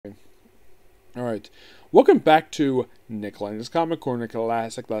Alright, welcome back to Nick Lenz's Comic Corner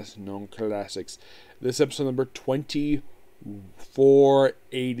Classic, Less Known Classics. This episode number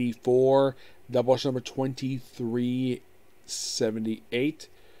 2484, Doubleshot number 2378,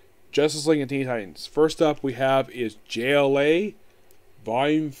 Justice League and Teen Titans. First up we have is JLA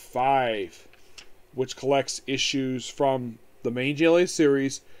Volume 5, which collects issues from the main JLA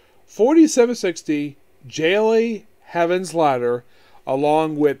series, 4760, JLA Heaven's Ladder,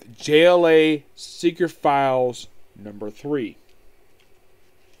 along with JLA Secret Files number 3.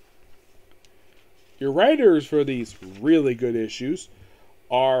 Your writers for these really good issues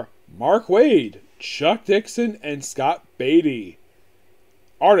are Mark Waid, Chuck Dixon, and Scott Beatty.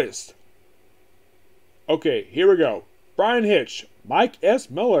 Artist. Okay, here we go. Brian Hitch, Mike S.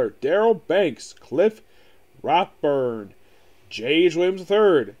 Miller, Daryl Banks, Cliff Rothburn, J. H. Williams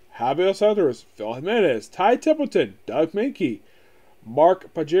III, Javier Santos, Phil Jimenez, Ty Templeton, Doug Mankey,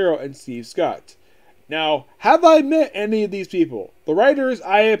 Mark Pajero, and Steve Scott. Now, have I met any of these people? The writers,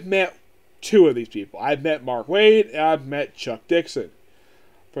 I have met 2 of these people. I've met Mark Waid, and I've met Chuck Dixon.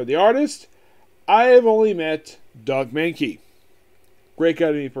 For the artist, I have only met Doug Mankey. Great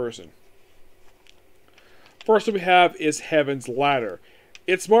guy to me person. First one we have is Heaven's Ladder.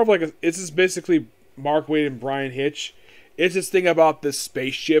 It's more of like it's just basically Mark Waid and Brian Hitch. It's this thing about this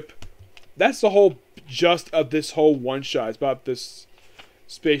spaceship. That's the whole gist of this whole one shot. It's about this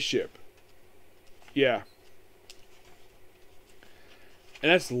spaceship. Yeah.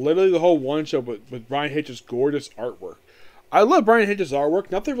 And that's literally the whole one shot with Brian Hitch's gorgeous artwork. I love Brian Hitch's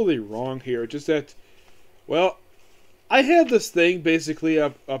artwork. Nothing really wrong here. Just that, well, I have this thing basically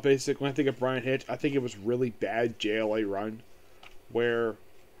when I think of Brian Hitch, I think it was really bad JLA run where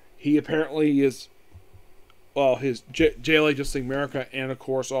he apparently is, well, his JLA Justice League America, and of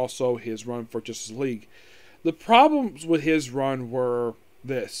course also his run for Justice League. The problems with his run were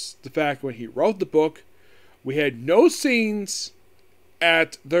the fact when he wrote the book, we had no scenes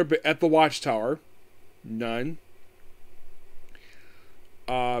at the Watchtower, none.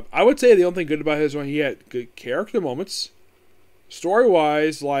 I would say the only thing good about his run, he had good character moments, story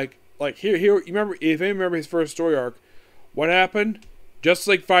wise, like here you remember, if you remember his first story arc, what happened? Just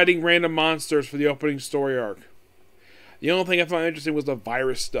like fighting random monsters for the opening story arc. The only thing I found interesting was the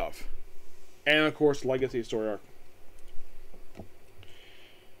virus stuff. And, of course, Legacy story arc.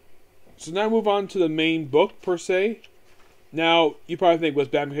 So now move on to the main book, per se. Now, you probably think, was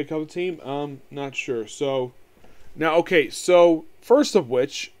Batman kick out the team? Not sure. So, now, okay. So, first of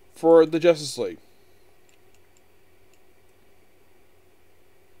which, for the Justice League.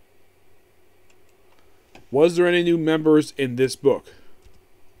 Was there any new members in this book?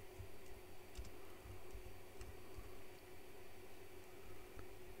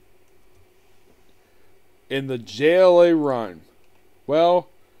 In the JLA run, well,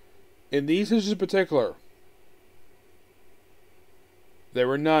 in these issues in particular, there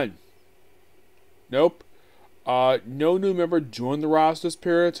were none. Nope. No new member joined the roster this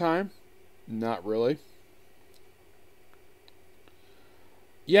period of time. Not really.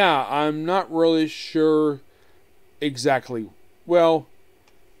 Yeah, I'm not really sure exactly. Well,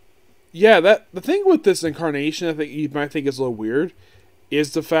 yeah, the thing with this incarnation, I think you might think is a little weird,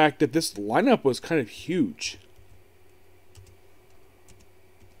 is the fact that this lineup was kind of huge.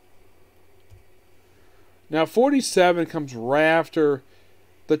 Now, 47 comes right after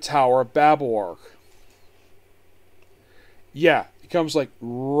the Tower of Babel arc. Yeah, it comes like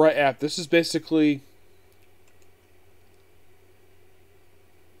right after. This is basically,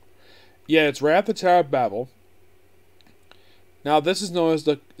 yeah, it's right after the Tower of Babel. Now, this is known as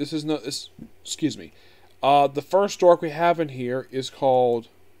excuse me. The first arc we have in here is called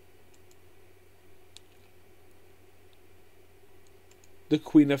the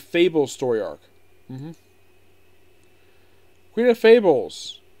Queen of Fables story arc. Queen of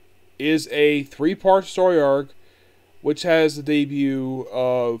Fables is a 3-part story arc which has the debut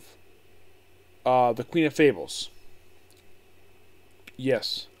of the Queen of Fables.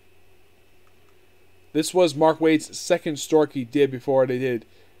 Yes. This was Mark Waid's second story he did before they did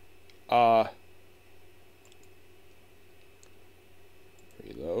reload.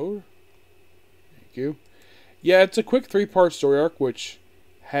 Thank you. Yeah, it's a quick 3-part story arc which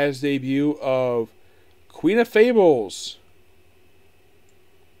has debut of Queen of Fables.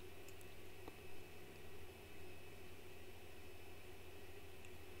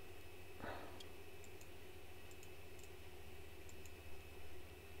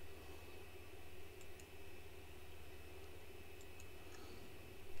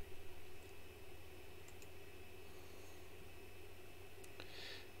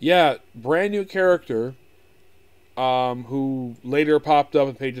 Yeah, brand new character, who later popped up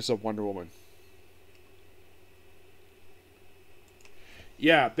in pages of Wonder Woman.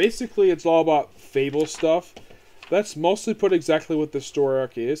 Yeah, basically it's all about Fable stuff. That's mostly put exactly what the story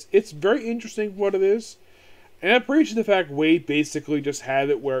arc is. It's very interesting what it is. And I appreciate the fact Wade basically just had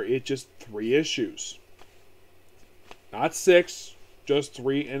it where it's just 3 issues. Not 6, just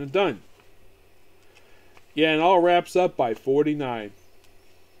 3 and done. Yeah, and all wraps up by 49.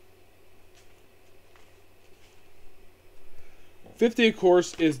 50, of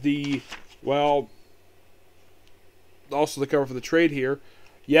course, is the, well, also the cover for the trade here.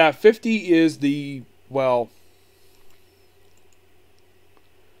 Yeah, 50 is the, well,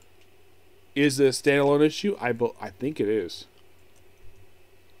 is it a standalone issue? I think it is.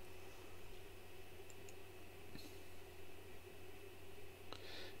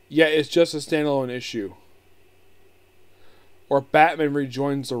 Yeah, it's just a standalone issue. Or Batman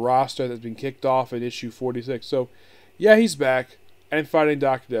rejoins the roster that's been kicked off in issue 46. So, yeah, he's back and fighting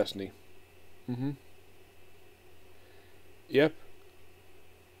Dr. Destiny. Yep.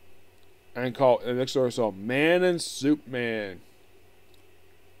 And next story is called Man and Superman.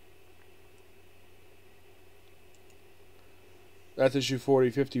 That's issue 40,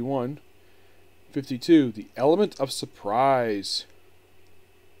 51. 52, The Element of Surprise.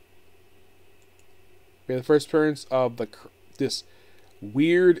 We have the first appearance of this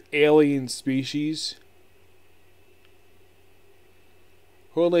weird alien species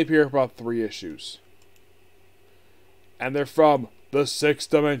who only appear for about 3 issues. And they're from the 6th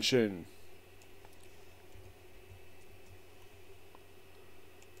dimension.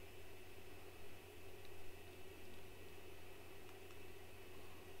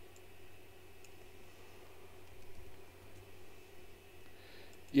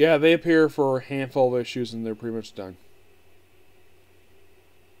 Yeah, they appear for a handful of issues and they're pretty much done.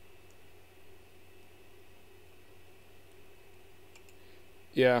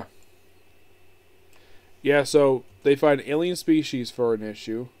 Yeah. Yeah, so they find alien species for an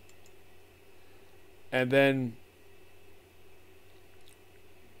issue. And then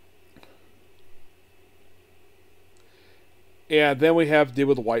then we have to deal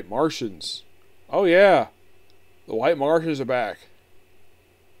with the White Martians. Oh yeah. The White Martians are back.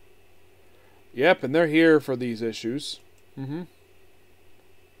 Yep, and they're here for these issues.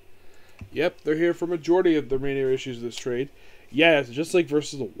 Yep, they're here for majority of the remaining issues of this trade. Yeah, it's just like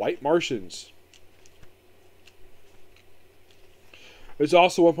versus the White Martians. There's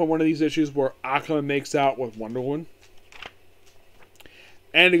also one of these issues where Aquaman makes out with Wonder Woman.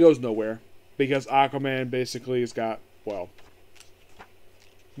 And it goes nowhere. Because Aquaman basically has got, well,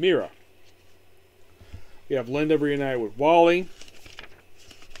 Mira. We have Linda reunited with Wally.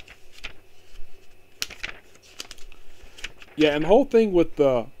 Yeah, and the whole thing with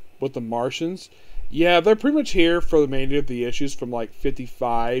the Martians, yeah, they're pretty much here for the remainder of the issues from like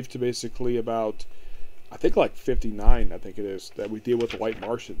 55 to basically about, I think like 59, I think it is, that we deal with the White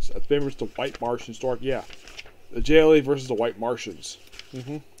Martians. That's been the White Martian story. Yeah, the JLA versus the White Martians.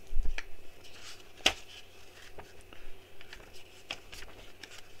 I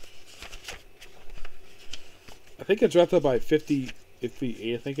think it's wrapped up by 58, I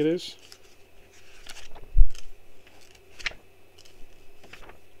think it is.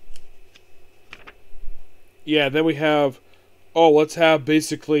 Yeah, then we have,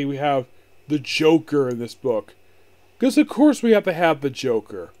 basically we have the Joker in this book. Because of course we have to have the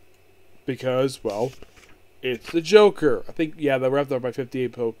Joker. Because, well, it's the Joker. I think, yeah, they're wrapped up by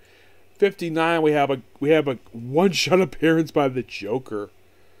 58. So 59, we have a one-shot appearance by the Joker.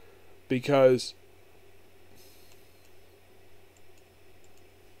 Because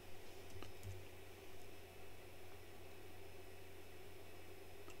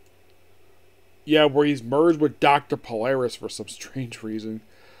yeah, where he's merged with Dr. Polaris for some strange reason.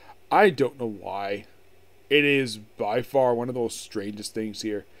 I don't know why. It is by far one of those strangest things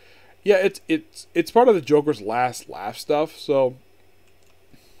here. Yeah, it's part of the Joker's last laugh stuff, so.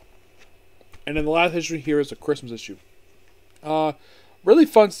 And then the last issue here is a Christmas issue. Really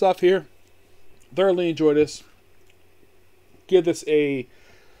fun stuff here. Thoroughly enjoyed this. Give this a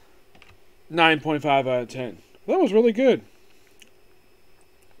 9.5 out of 10. That was really good.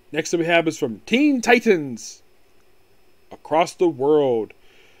 Next that we have is from Teen Titans Across the World,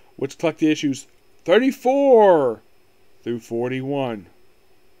 which collect the issues 34 through 41.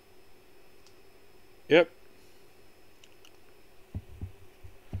 Yep.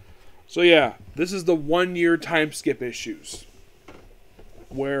 So yeah, this is the 1-year time skip issues,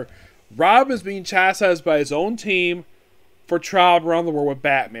 where Rob is being chastised by his own team for traveling around the world with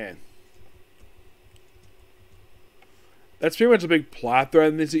Batman. That's pretty much a big plot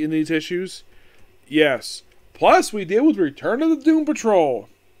thread in these issues. Yes. Plus, we deal with Return of the Doom Patrol.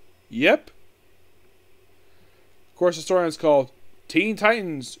 Yep. Of course, the story is called Teen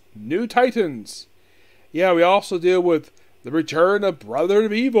Titans, New Titans. Yeah, we also deal with the return of Brotherhood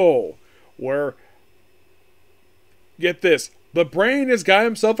of Evil, where, get this, the Brain has got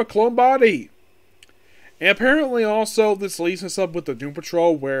himself a clone body. And apparently also this leads us up with the Doom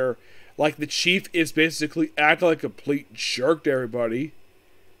Patrol, where like the Chief is basically acting like a complete jerk to everybody.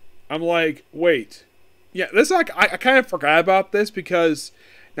 I'm like, wait. Yeah, this I kind of forgot about this because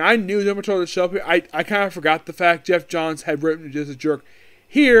now I knew Doom Patrol would show up here. I kind of forgot the fact Jeff Johns had written just a jerk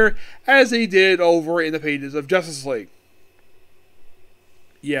here as he did over in the pages of Justice League.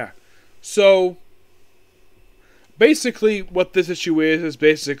 Yeah. So basically what this issue is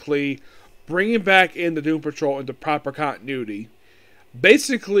basically bringing back in the Doom Patrol into proper continuity.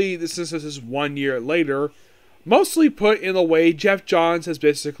 Basically, this is 1 year later, mostly put in the way Jeff Johns has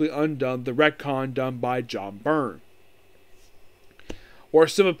basically undone the retcon done by John Byrne. Or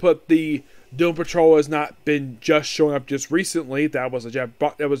simply put, the Doom Patrol has not been just showing up just recently. That was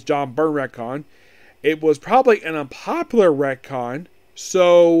John Byrne retcon. It was probably an unpopular retcon.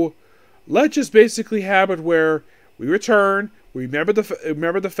 So let's just basically have it where we return. We remember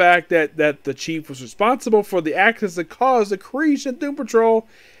the fact that the Chief was responsible for the actions that caused the creation of Doom Patrol,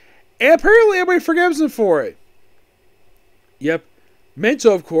 and apparently everybody forgives him for it. Yep.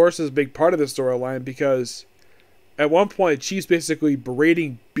 Mento, of course, is a big part of the storyline because at one point Chief's basically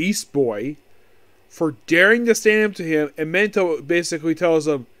berating Beast Boy for daring to stand up to him, and Mento basically tells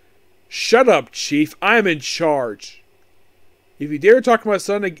him, "Shut up, Chief, I'm in charge. If you dare talk to my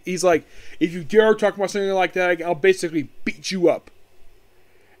son," he's like, "if you dare talk to my son like that, I'll basically beat you up."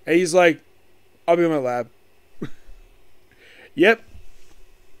 And he's like, "I'll be in my lab." Yep.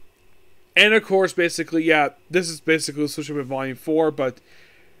 And of course, basically, yeah, this is basically Social Media Volume 4, but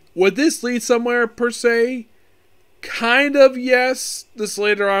would this lead somewhere per se? Kind of, yes. This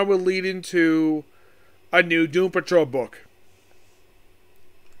later on would lead into a new Doom Patrol book.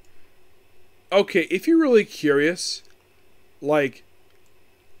 Okay, if you're really curious, like,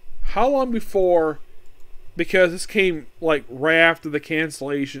 how long before, because this came, like, right after the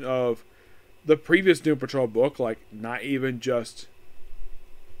cancellation of the previous Doom Patrol book, like, not even just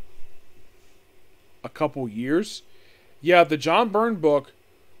a couple years. Yeah, the John Byrne book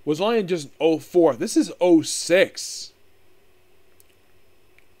was only in just 04. This is 06.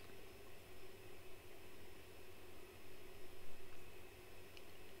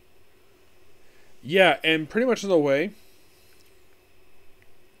 Yeah, and pretty much in the way,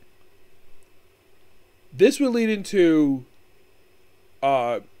 this would lead into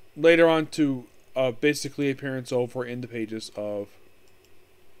later on to basically appearance over in the pages of,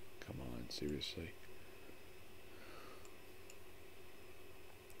 come on, seriously.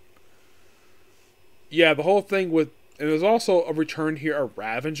 Yeah, the whole thing with, and there's also a return here of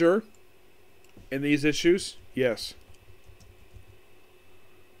Ravager in these issues. Yes.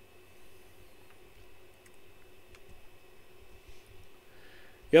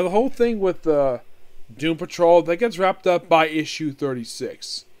 Yeah, the whole thing with Doom Patrol, that gets wrapped up by issue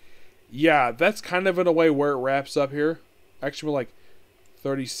 36. Yeah, that's kind of in a way where it wraps up here. Actually, like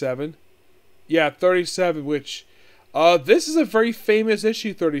 37. Yeah, 37, which, this is a very famous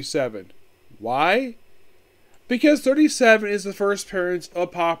issue, 37. Why? Because 37 is the first appearance of a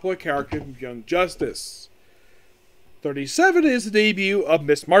popular character from Young Justice. 37 is the debut of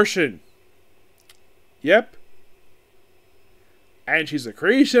Miss Martian. Yep. And she's a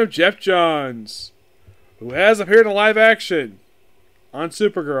creation of Jeff Johns, who has appeared in live action on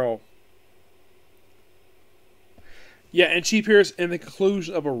Supergirl. Yeah, and she appears in the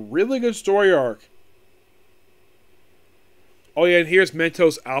conclusion of a really good story arc. Oh yeah, and here's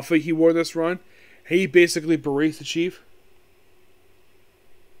Mento's outfit he wore this run. He basically berates the Chief.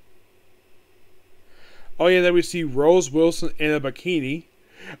 Oh yeah, then we see Rose Wilson in a bikini.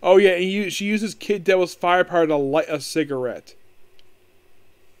 Oh yeah, and she uses Kid Devil's firepower to light a cigarette.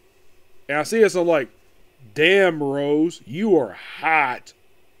 And I see this, I'm like, damn, Rose, you are hot.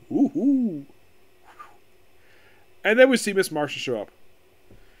 Woohoo. And then we see Miss Martian show up.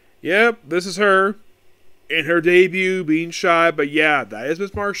 Yep, this is her. In her debut, being shy, but yeah, that is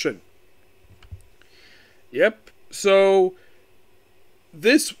Miss Martian. Yep. So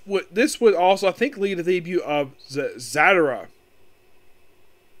this would also, I think, lead to the debut of Zadara.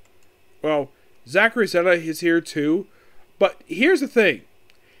 Well, Zachary Zeta is here too, but here's the thing: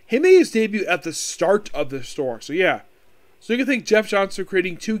 he made his debut at the start of the story. So yeah, so you can think Jeff Johnson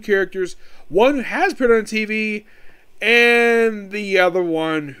creating two characters, one who has appeared on TV, and the other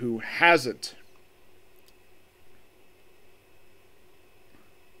one who hasn't.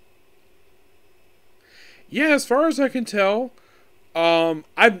 Yeah, as far as I can tell,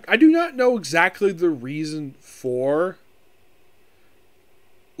 I do not know exactly the reason for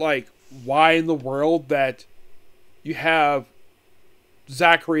like, why in the world that you have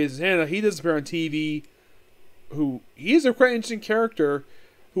Zachary as Santa. He does appear on TV. He's a quite interesting character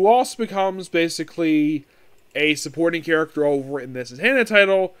who also becomes basically a supporting character over in this Hannah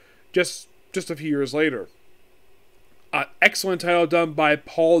title just a few years later. Excellent title done by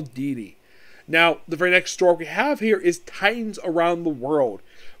Paul Dini. Now, the very next story we have here is Titans Around the World,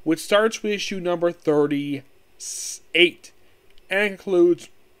 which starts with issue number 38 and concludes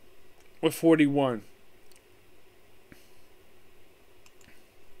with 41.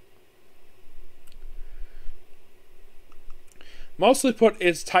 Mostly put,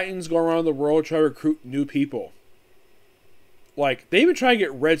 it's Titans going around the world trying to recruit new people. Like, they even try to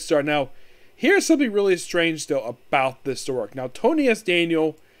get Red Star. Now, here's something really strange still about this story. Now, Tony S.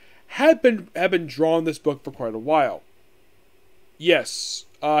 Daniel had been drawing this book for quite a while. Yes,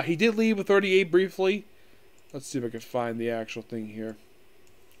 he did leave with 38 briefly. Let's see if I can find the actual thing here.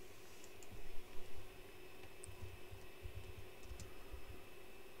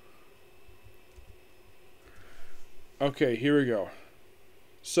 Okay, here we go.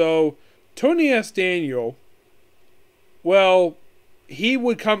 So, Tony S. Daniel, well,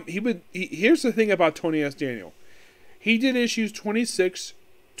 here's the thing about Tony S. Daniel. He did issues 26,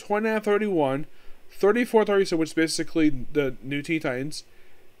 29, 31, 34, 37, which is basically the new Teen Titans.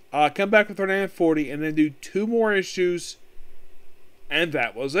 Come back with 39 and 40, and then do 2 more issues, and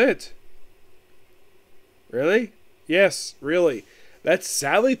that was it. Really? Yes, really. That's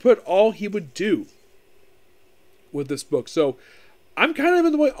sadly put all he would do with this book. So, I'm kind of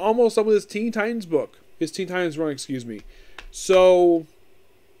in the way almost done with his Teen Titans book. His Teen Titans run, excuse me. So,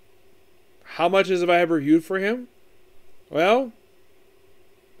 how much have I ever reviewed for him? Well,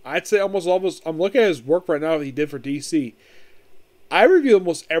 I'd say almost. I'm looking at his work right now that he did for DC. I review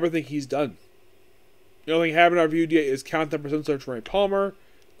almost everything he's done. The only thing I haven't reviewed yet is Count 10% Search for Ray Palmer,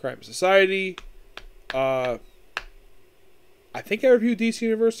 Crime Society. I think I reviewed DC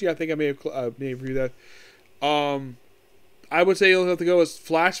University. I think I may have reviewed that. I would say you'll have to go as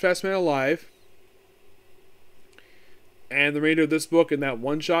Flash, Fast Man Alive, and the remainder of this book and that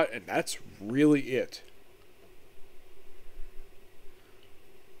one shot, and that's really it.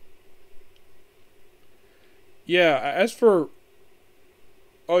 Yeah, as for...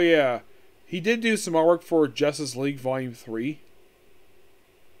 Oh yeah, he did do some artwork for Justice League Volume 3.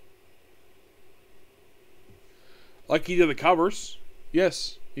 Like he did the covers.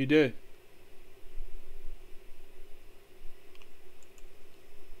 Yes, he did.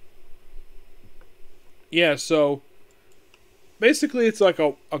 Yeah, so basically it's like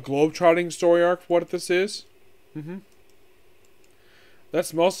a globe-trotting story arc for what this is.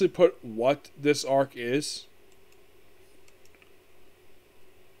 That's mostly put what this arc is.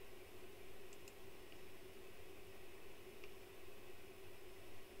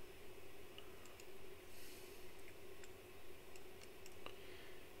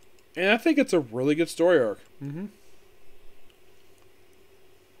 And I think it's a really good story arc.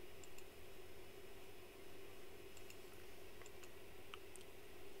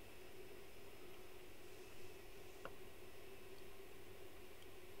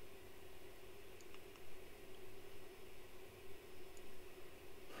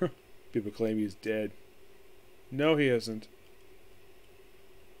 People claim he's dead. No, he isn't.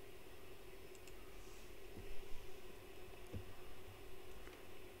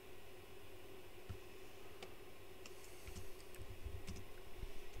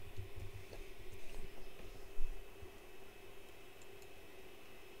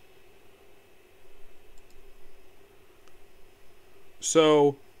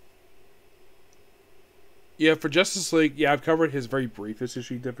 So, yeah, for Justice League, yeah, I've covered his very briefest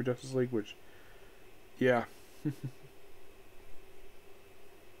issue he did for Justice League, which, yeah.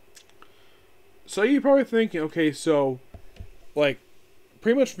 So you're probably thinking, okay, so, like,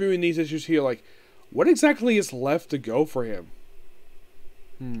 pretty much viewing these issues here, like, what exactly is left to go for him?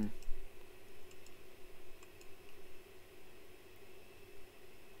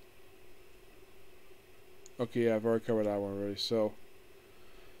 Okay, yeah, I've already covered that one already, so...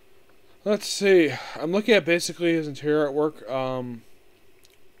 Let's see. I'm looking at basically his interior artwork.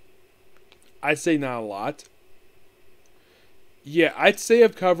 I'd say not a lot. Yeah, I'd say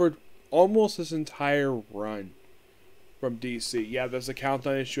I've covered almost this entire run from DC. Yeah, there's a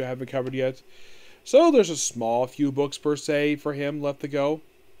Countdown issue I haven't covered yet. So there's a small few books per se for him left to go.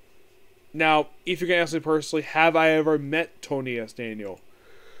 Now, if you're going to ask me personally, have I ever met Tony S. Daniel?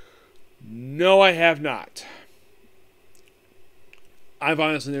 No, I have not. I've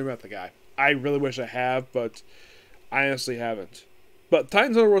honestly never met the guy. I really wish I have, but I honestly haven't. But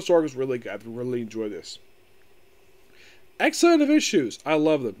Titans Underworld story was really good. I really enjoyed this. excellent of issues. I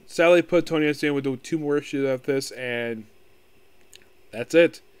love them. Sadly, put Tony Estienne would do 2 more issues of this, and that's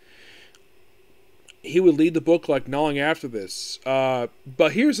it. He would lead the book like not long after this.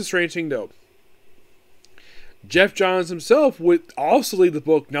 But here's the strange thing, though. Jeff Johns himself would also lead the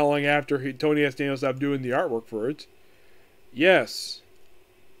book not long after Tony Estienne stopped doing the artwork for it. Yes.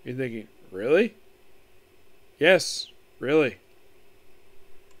 You're thinking, really? Yes, really.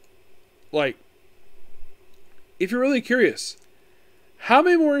 Like, if you're really curious, how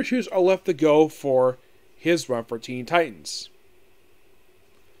many more issues are left to go for his run for Teen Titans?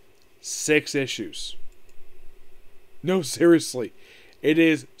 6 issues. No, seriously. It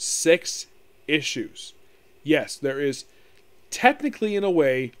is 6 issues. Yes, there is technically, in a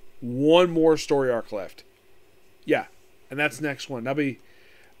way, 1 more story arc left. Yeah, and that's the next one. That'll be,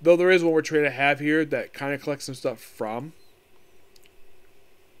 though there is one we're trying to have here that kind of collects some stuff from.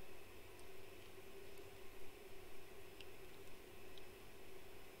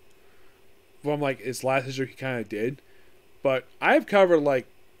 From like his last issue he kind of did. But I've covered like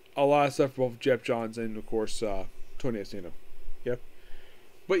a lot of stuff for both Jeff Johns and of course Tony Estienne. Yep.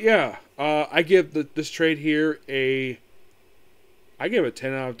 But yeah, I give this trade here I give it a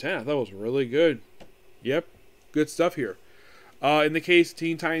 10 out of 10. I thought it was really good. Yep. Good stuff here. In the case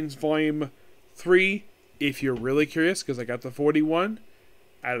Teen Titans Volume 3, if you're really curious, because I got the 41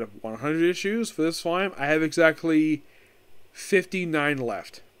 out of 100 issues for this volume, I have exactly 59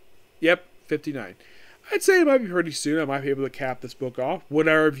 left. Yep, 59. I'd say it might be pretty soon. I might be able to cap this book off. When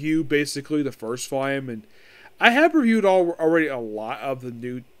I review basically the first volume, and I have reviewed already a lot of the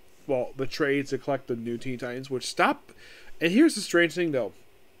new, the trades to collect the new Teen Titans, which stop. And here's the strange thing though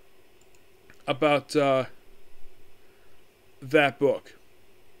about that book.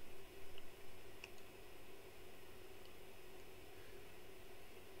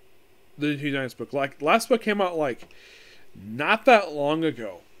 The Teen Titans book. Like, last book came out like not that long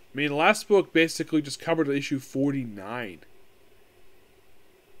ago. I mean, the last book basically just covered issue 49.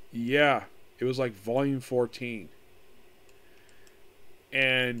 Yeah, it was like volume 14.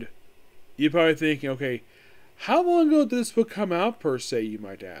 And you're probably thinking, okay, how long ago did this book come out, per se, you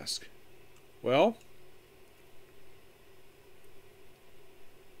might ask? Well,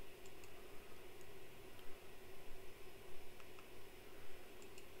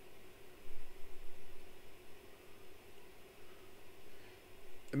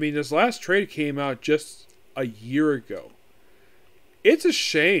 I mean, this last trade came out just a year ago. It's a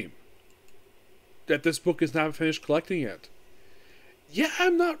shame that this book is not finished collecting yet. Yeah,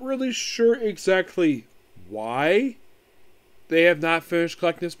 I'm not really sure exactly why they have not finished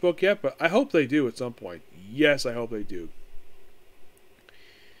collecting this book yet, but I hope they do at some point. Yes, I hope they do.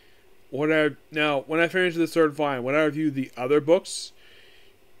 When I finish the 3rd volume, when I review the other books,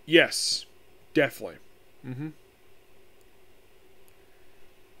 yes, definitely.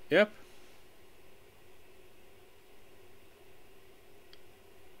 Yep.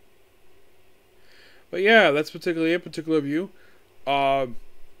 But yeah, that's particularly it. Particular view. I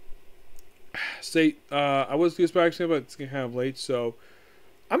was going to but it's getting kind of late, so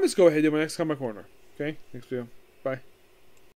I'm just go ahead and do my next comic corner. Okay, next video.